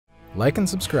Like and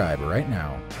subscribe right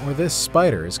now, or this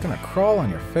spider is gonna crawl on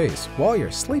your face while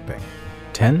you're sleeping.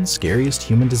 10 scariest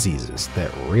human diseases that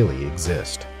really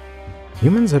exist.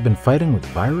 Humans have been fighting with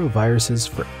viral viruses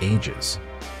for ages.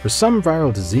 For some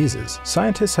viral diseases,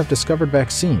 scientists have discovered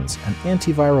vaccines and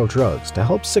antiviral drugs to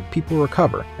help sick people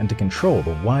recover and to control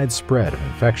the wide spread of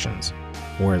infections.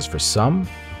 Whereas for some,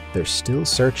 they're still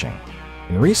searching.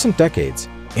 In recent decades,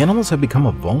 animals have become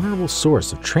a vulnerable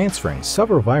source of transferring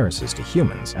several viruses to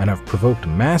humans and have provoked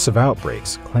massive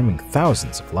outbreaks, claiming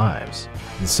thousands of lives.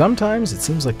 And sometimes it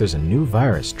seems like there's a new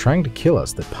virus trying to kill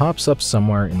us that pops up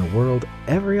somewhere in the world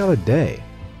every other day.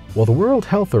 While the World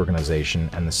Health Organization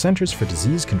and the Centers for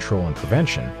Disease Control and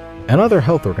Prevention and other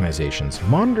health organizations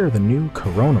monitor the new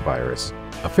coronavirus,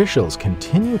 officials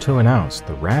continue to announce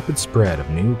the rapid spread of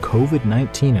new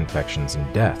COVID-19 infections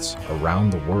and deaths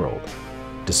around the world.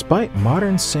 Despite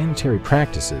modern sanitary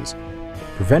practices,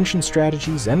 prevention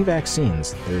strategies, and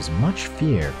vaccines, there is much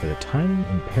fear for the tiny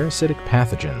and parasitic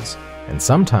pathogens, and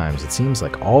sometimes it seems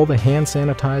like all the hand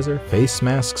sanitizer, face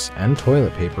masks, and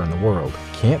toilet paper in the world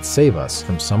can't save us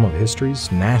from some of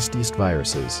history's nastiest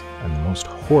viruses and the most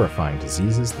horrifying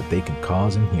diseases that they can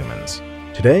cause in humans.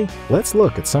 Today, let's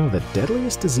look at some of the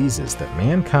deadliest diseases that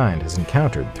mankind has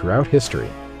encountered throughout history.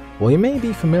 While you may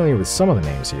be familiar with some of the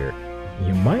names here,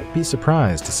 you might be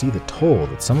surprised to see the toll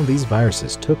that some of these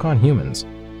viruses took on humans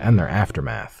and their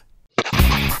aftermath.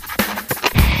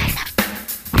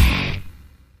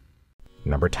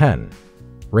 Number 10.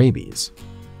 Rabies.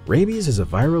 Rabies is a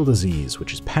viral disease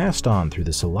which is passed on through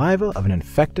the saliva of an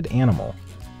infected animal.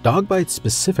 Dog bites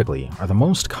specifically are the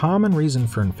most common reason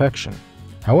for infection.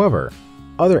 However,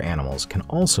 other animals can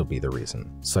also be the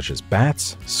reason, such as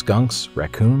bats, skunks,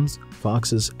 raccoons,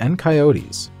 foxes, and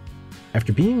coyotes.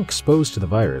 After being exposed to the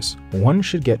virus, one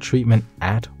should get treatment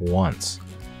at once,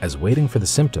 as waiting for the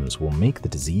symptoms will make the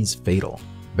disease fatal.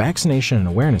 Vaccination and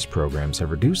awareness programs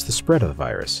have reduced the spread of the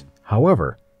virus.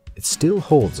 However, it still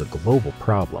holds a global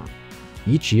problem.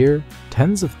 Each year,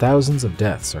 tens of thousands of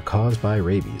deaths are caused by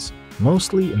rabies,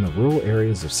 mostly in the rural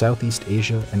areas of Southeast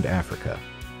Asia and Africa.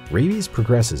 Rabies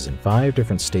progresses in 5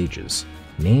 different stages,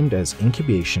 named as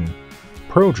incubation,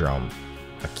 prodrome,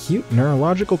 acute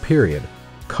neurological period,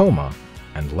 coma,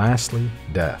 and lastly,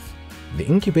 death. The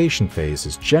incubation phase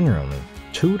is generally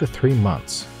 2 to 3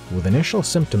 months, with initial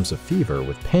symptoms of fever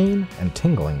with pain and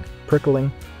tingling,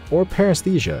 prickling, or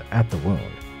paresthesia at the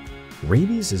wound.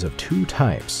 Rabies is of 2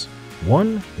 types.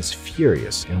 One is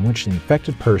furious, in which the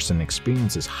infected person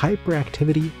experiences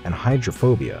hyperactivity and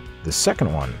hydrophobia. The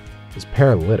second one is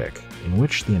paralytic, in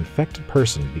which the infected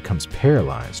person becomes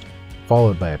paralyzed,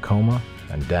 followed by a coma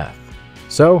and death.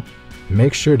 So,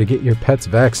 make sure to get your pets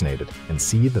vaccinated and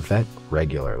see the vet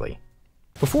regularly.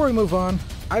 Before we move on,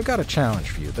 I've got a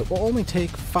challenge for you that will only take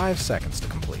 5 seconds to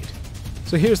complete.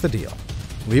 So here's the deal.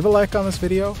 Leave a like on this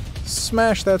video,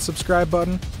 smash that subscribe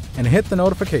button, and hit the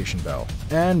notification bell.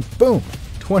 And boom!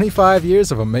 25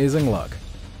 years of amazing luck.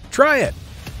 Try it!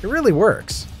 It really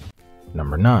works.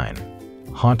 Number 9.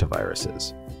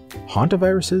 Hantaviruses.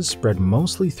 Hantaviruses spread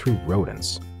mostly through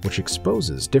rodents, which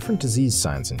exposes different disease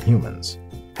signs in humans.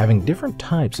 Having different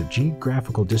types of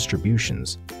geographical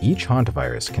distributions, each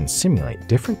hantavirus can simulate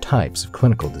different types of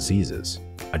clinical diseases.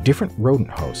 A different rodent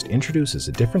host introduces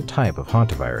a different type of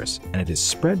hantavirus, and it is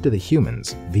spread to the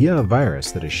humans via a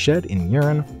virus that is shed in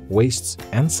urine, wastes,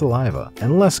 and saliva,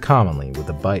 and less commonly with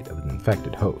the bite of an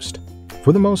infected host.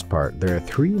 For the most part, there are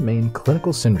 3 main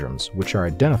clinical syndromes which are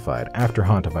identified after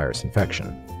hantavirus infection.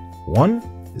 One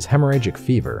is hemorrhagic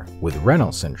fever with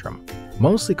renal syndrome,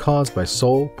 mostly caused by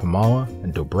Sol, Pomala,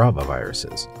 and Dobrava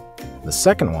viruses. The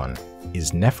second one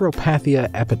is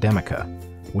nephropathia epidemica,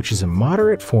 which is a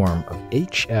moderate form of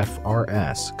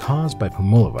HFRS caused by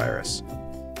Pomulavirus.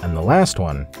 And the last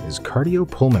one is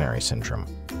cardiopulmonary syndrome,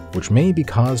 which may be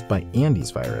caused by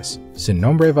Andes virus,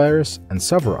 Sinombre virus, and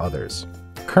several others.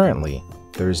 Currently,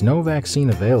 there is no vaccine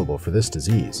available for this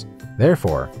disease.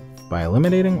 Therefore, by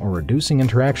eliminating or reducing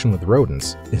interaction with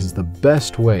rodents is the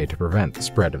best way to prevent the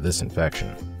spread of this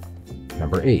infection.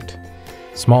 Number 8.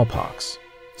 Smallpox.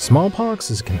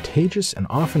 Smallpox is a contagious and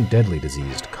often deadly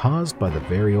disease caused by the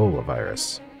variola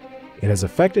virus. It has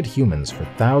affected humans for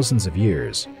thousands of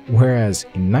years, whereas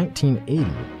in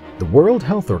 1980, the World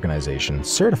Health Organization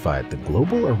certified the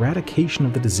global eradication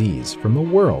of the disease from the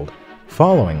world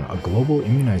following a global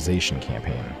immunization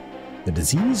campaign. The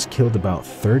disease killed about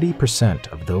 30%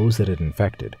 of those that it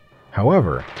infected,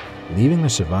 however, leaving the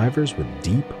survivors with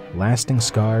deep, lasting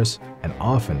scars and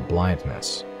often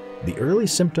blindness. The early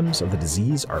symptoms of the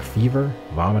disease are fever,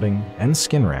 vomiting, and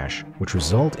skin rash, which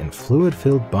result in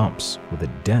fluid-filled bumps with a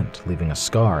dent leaving a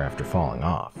scar after falling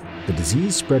off. The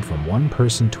disease spread from one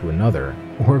person to another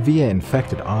or via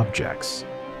infected objects.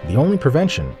 The only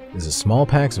prevention is a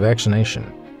smallpox vaccination,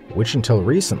 which until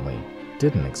recently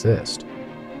didn't exist.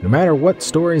 No matter what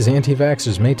stories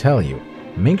anti-vaxxers may tell you,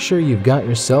 make sure you've got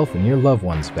yourself and your loved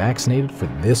ones vaccinated for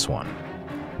this one.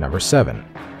 Number 7.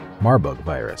 Marbug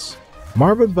virus.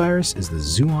 Marbug virus is the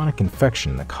zoonotic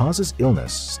infection that causes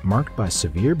illness marked by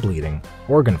severe bleeding,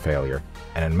 organ failure,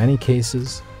 and in many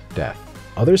cases, death.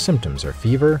 Other symptoms are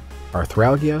fever,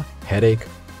 arthralgia, headache,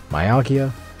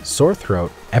 myalgia, sore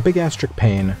throat, epigastric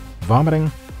pain,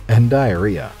 vomiting, and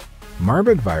diarrhea.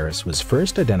 Marbug virus was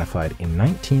first identified in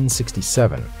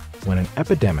 1967 when an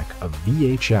epidemic of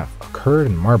VHF occurred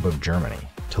in Marburg, Germany,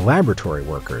 to laboratory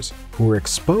workers who were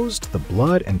exposed to the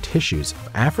blood and tissues of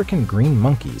African green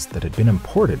monkeys that had been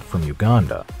imported from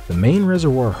Uganda. The main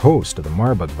reservoir host of the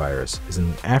Marbug virus is in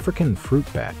the African fruit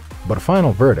bat, but a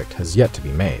final verdict has yet to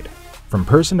be made. From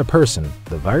person to person,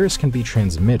 the virus can be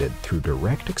transmitted through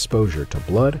direct exposure to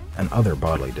blood and other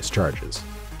bodily discharges.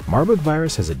 Marbug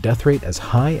virus has a death rate as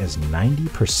high as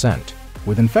 90%,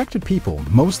 with infected people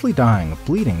mostly dying of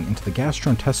bleeding into the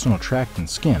gastrointestinal tract and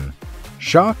skin,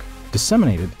 shock,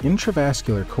 disseminated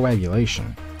intravascular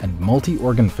coagulation, and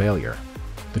multi-organ failure.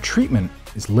 The treatment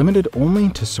is limited only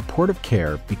to supportive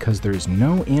care because there is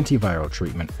no antiviral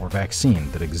treatment or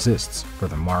vaccine that exists for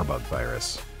the Marbug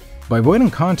virus. By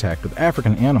avoiding contact with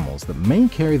African animals that may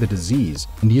carry the disease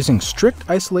and using strict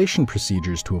isolation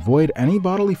procedures to avoid any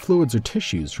bodily fluids or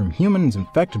tissues from humans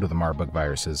infected with the Marbug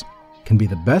viruses can be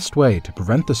the best way to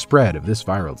prevent the spread of this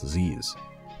viral disease.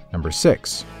 Number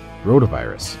 6.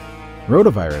 Rotavirus.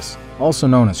 Rotavirus, also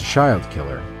known as child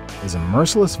killer, is a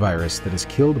merciless virus that has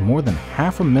killed more than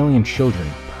 500,000 children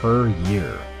per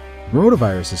year.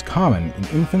 Rotavirus is common in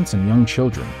infants and young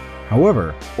children.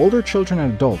 However, older children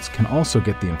and adults can also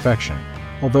get the infection,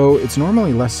 although it's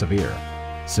normally less severe.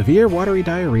 Severe watery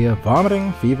diarrhea,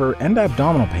 vomiting, fever, and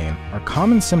abdominal pain are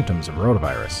common symptoms of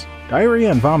rotavirus.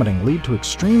 Diarrhea and vomiting lead to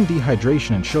extreme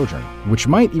dehydration in children, which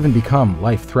might even become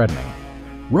life-threatening.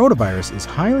 Rotavirus is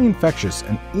highly infectious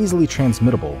and easily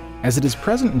transmittable, as it is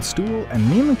present in stool and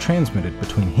mainly transmitted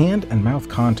between hand and mouth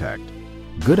contact.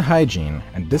 Good hygiene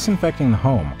and disinfecting the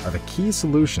home are the key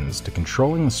solutions to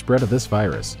controlling the spread of this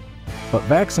virus, but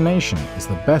vaccination is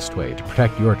the best way to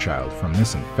protect your child from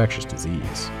this infectious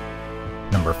disease.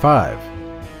 Number 5.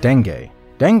 Dengue.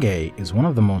 Dengue is one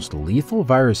of the most lethal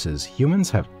viruses humans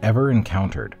have ever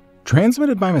encountered.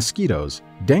 Transmitted by mosquitoes,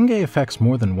 dengue affects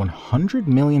more than 100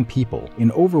 million people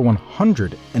in over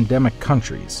 100 endemic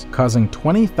countries, causing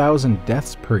 20,000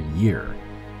 deaths per year.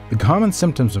 The common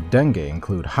symptoms of dengue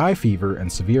include high fever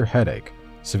and severe headache,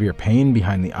 severe pain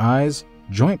behind the eyes,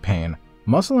 joint pain,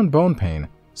 muscle and bone pain,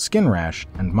 skin rash,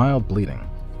 and mild bleeding.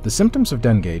 The symptoms of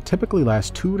dengue typically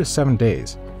last 2 to 7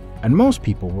 days, and most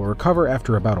people will recover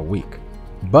after about a week.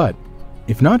 But,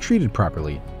 if not treated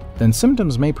properly, then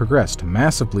symptoms may progress to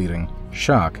massive bleeding,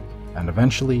 shock, and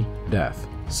eventually death.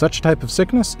 Such type of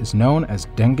sickness is known as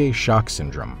dengue shock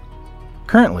syndrome.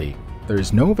 Currently, there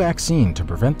is no vaccine to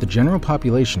prevent the general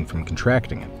population from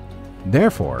contracting it.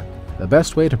 Therefore, the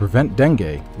best way to prevent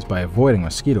dengue is by avoiding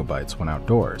mosquito bites when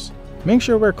outdoors. Make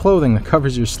sure to wear clothing that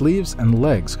covers your sleeves and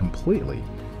legs completely,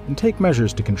 and take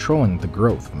measures to controlling the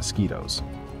growth of mosquitoes.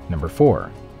 Number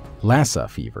 4. Lassa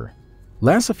fever.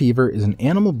 Lassa fever is an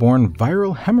animal-borne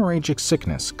viral hemorrhagic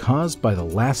sickness caused by the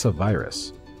Lassa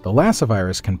virus. The Lassa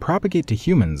virus can propagate to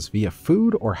humans via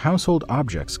food or household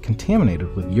objects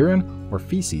contaminated with urine or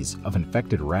feces of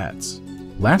infected rats.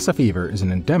 Lassa fever is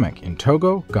an endemic in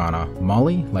Togo, Ghana,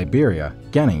 Mali, Liberia,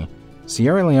 Guinea,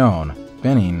 Sierra Leone,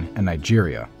 Benin, and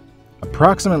Nigeria.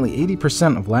 Approximately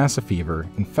 80% of Lassa fever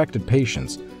infected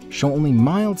patients show only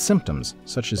mild symptoms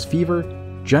such as fever,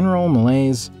 general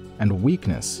malaise, and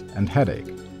weakness and headache.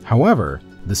 However,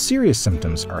 the serious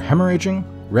symptoms are hemorrhaging,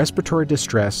 respiratory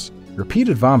distress,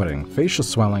 repeated vomiting, facial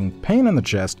swelling, pain in the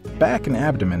chest, back and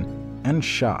abdomen, and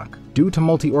shock. Due to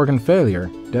multi-organ failure,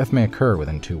 death may occur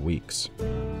within 2 weeks.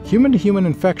 Human-to-human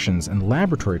infections and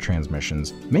laboratory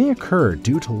transmissions may occur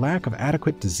due to lack of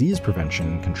adequate disease prevention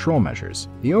and control measures.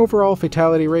 The overall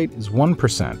fatality rate is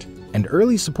 1%, and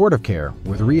early supportive care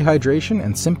with rehydration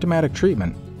and symptomatic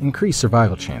treatment increase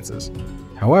survival chances.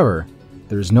 However,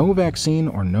 there is no vaccine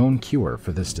or known cure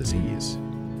for this disease.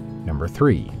 Number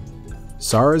 3.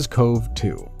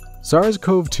 SARS-CoV-2.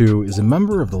 SARS-CoV-2 is a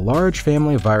member of the large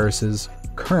family of viruses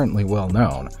currently well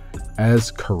known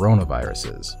as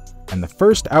coronaviruses. and the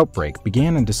first outbreak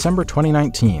began in December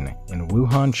 2019 in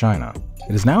Wuhan, China.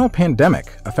 It is now a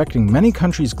pandemic affecting many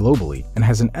countries globally and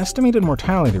has an estimated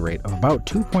mortality rate of about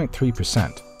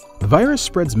 2.3%. The virus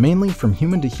spreads mainly from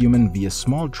human to human via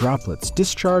small droplets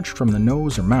discharged from the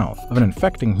nose or mouth of an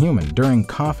infecting human during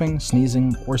coughing,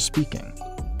 sneezing, or speaking.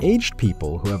 Aged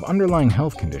people who have underlying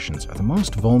health conditions are the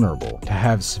most vulnerable to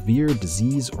have severe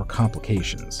disease or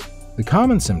complications. The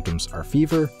common symptoms are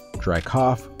fever, dry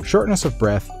cough, shortness of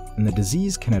breath, and the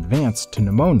disease can advance to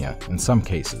pneumonia in some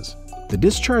cases. The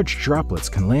discharged droplets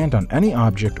can land on any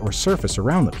object or surface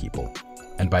around the people,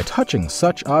 and by touching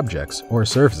such objects or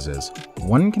surfaces,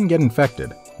 one can get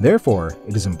infected. Therefore,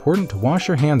 it is important to wash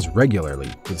your hands regularly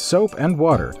with soap and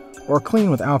water or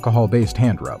clean with alcohol-based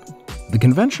hand rub. The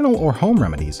conventional or home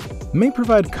remedies may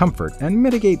provide comfort and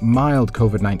mitigate mild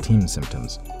COVID-19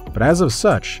 symptoms, but as of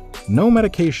such, no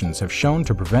medications have shown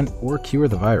to prevent or cure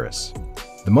the virus.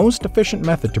 The most efficient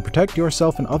method to protect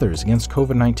yourself and others against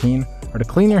COVID-19 are to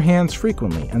clean your hands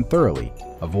frequently and thoroughly.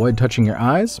 Avoid touching your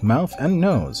eyes, mouth, and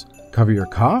nose. Cover your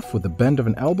cough with the bend of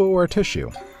an elbow or a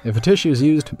tissue. If a tissue is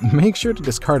used, make sure to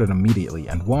discard it immediately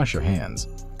and wash your hands.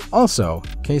 Also,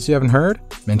 in case you haven't heard,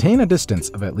 maintain a distance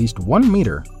of at least 1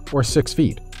 meter or 6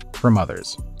 feet from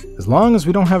others. As long as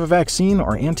we don't have a vaccine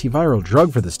or antiviral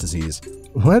drug for this disease,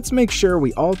 let's make sure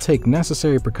we all take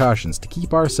necessary precautions to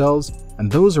keep ourselves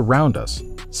and those around us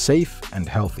safe and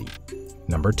healthy.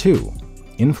 Number 2.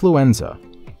 Influenza.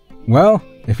 Well,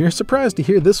 if you're surprised to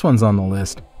hear this one's on the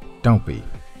list, don't be.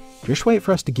 Just wait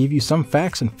for us to give you some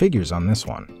facts and figures on this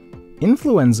one.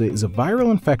 Influenza is a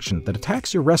viral infection that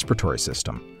attacks your respiratory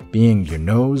system, being your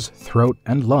nose, throat,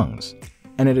 and lungs,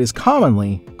 and it is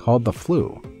commonly called the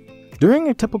flu. During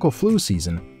a typical flu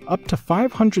season, up to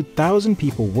 500,000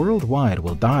 people worldwide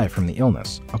will die from the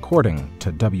illness, according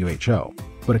to WHO.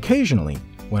 But occasionally,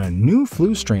 when a new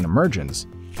flu strain emerges,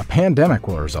 a pandemic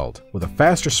will result with a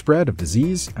faster spread of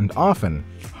disease and often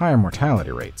higher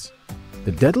mortality rates.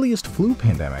 The deadliest flu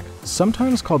pandemic,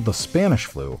 sometimes called the Spanish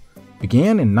flu,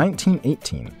 began in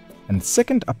 1918 and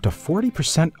sickened up to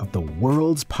 40% of the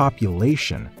world's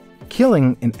population,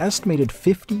 killing an estimated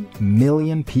 50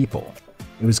 million people.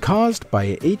 It was caused by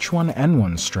a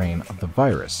H1N1 strain of the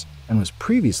virus and was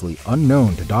previously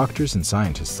unknown to doctors and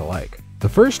scientists alike. The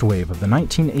first wave of the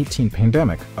 1918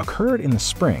 pandemic occurred in the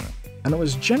spring, and it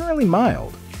was generally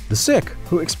mild. The sick,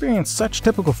 who experienced such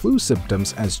typical flu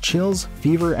symptoms as chills,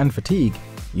 fever, and fatigue,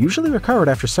 usually recovered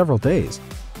after several days,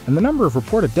 and the number of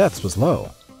reported deaths was low.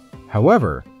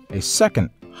 However, a second,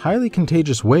 highly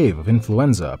contagious wave of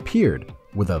influenza appeared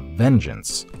with a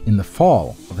vengeance in the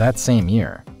fall of that same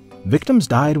year. Victims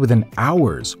died within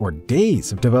hours or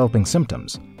days of developing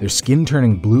symptoms, their skin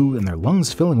turning blue and their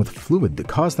lungs filling with fluid that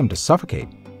caused them to suffocate.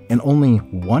 In only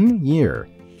 1 year,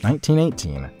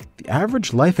 1918, the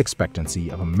average life expectancy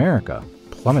of America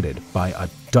plummeted by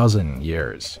 12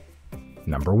 years.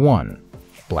 Number 1.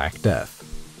 Black Death.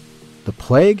 The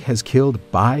plague has killed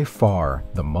by far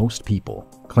the most people,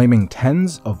 claiming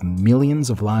tens of millions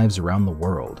of lives around the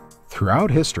world. Throughout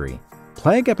history,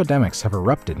 plague epidemics have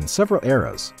erupted in several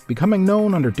eras, becoming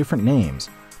known under different names,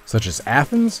 such as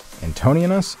Athens,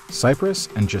 Antonianus, Cyprus,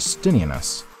 and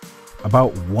Justinianus.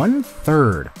 About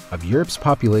 1/3 of Europe's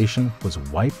population was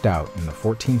wiped out in the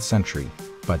 14th century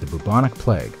by the bubonic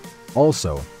plague,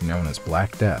 also known as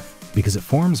Black Death, because it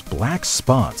forms black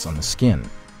spots on the skin,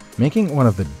 making it one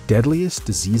of the deadliest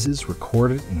diseases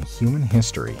recorded in human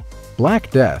history.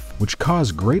 Black Death, which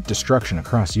caused great destruction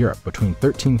across Europe between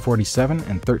 1347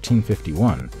 and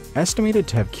 1351, estimated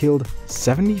to have killed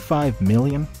 75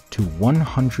 million to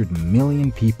 100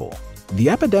 million people. The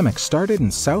epidemic started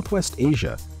in Southwest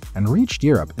Asia and reached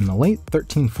Europe in the late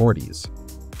 1340s.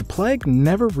 The plague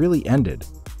never really ended,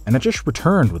 and it just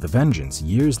returned with a vengeance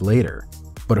years later.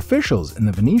 But officials in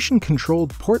the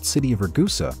Venetian-controlled port city of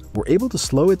Ragusa were able to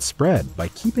slow its spread by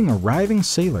keeping arriving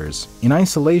sailors in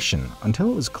isolation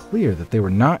until it was clear that they were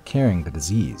not carrying the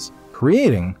disease,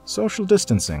 creating social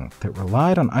distancing that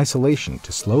relied on isolation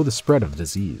to slow the spread of the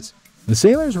disease. The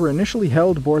sailors were initially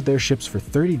held aboard their ships for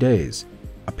 30 days,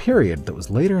 a period that was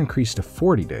later increased to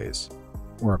 40 days,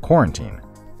 or a quarantine.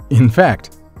 In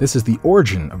fact, this is the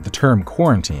origin of the term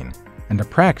quarantine, and a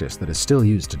practice that is still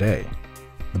used today.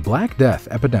 The Black Death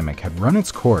epidemic had run its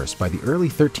course by the early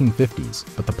 1350s,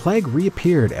 but the plague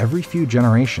reappeared every few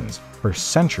generations for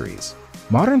centuries.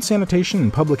 Modern sanitation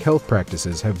and public health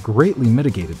practices have greatly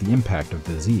mitigated the impact of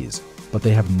the disease, but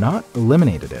they have not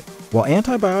eliminated it. While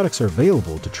antibiotics are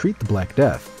available to treat the Black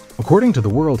Death, according to the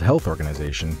World Health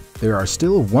Organization, there are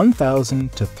still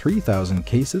 1,000 to 3,000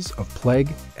 cases of plague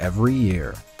every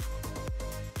year.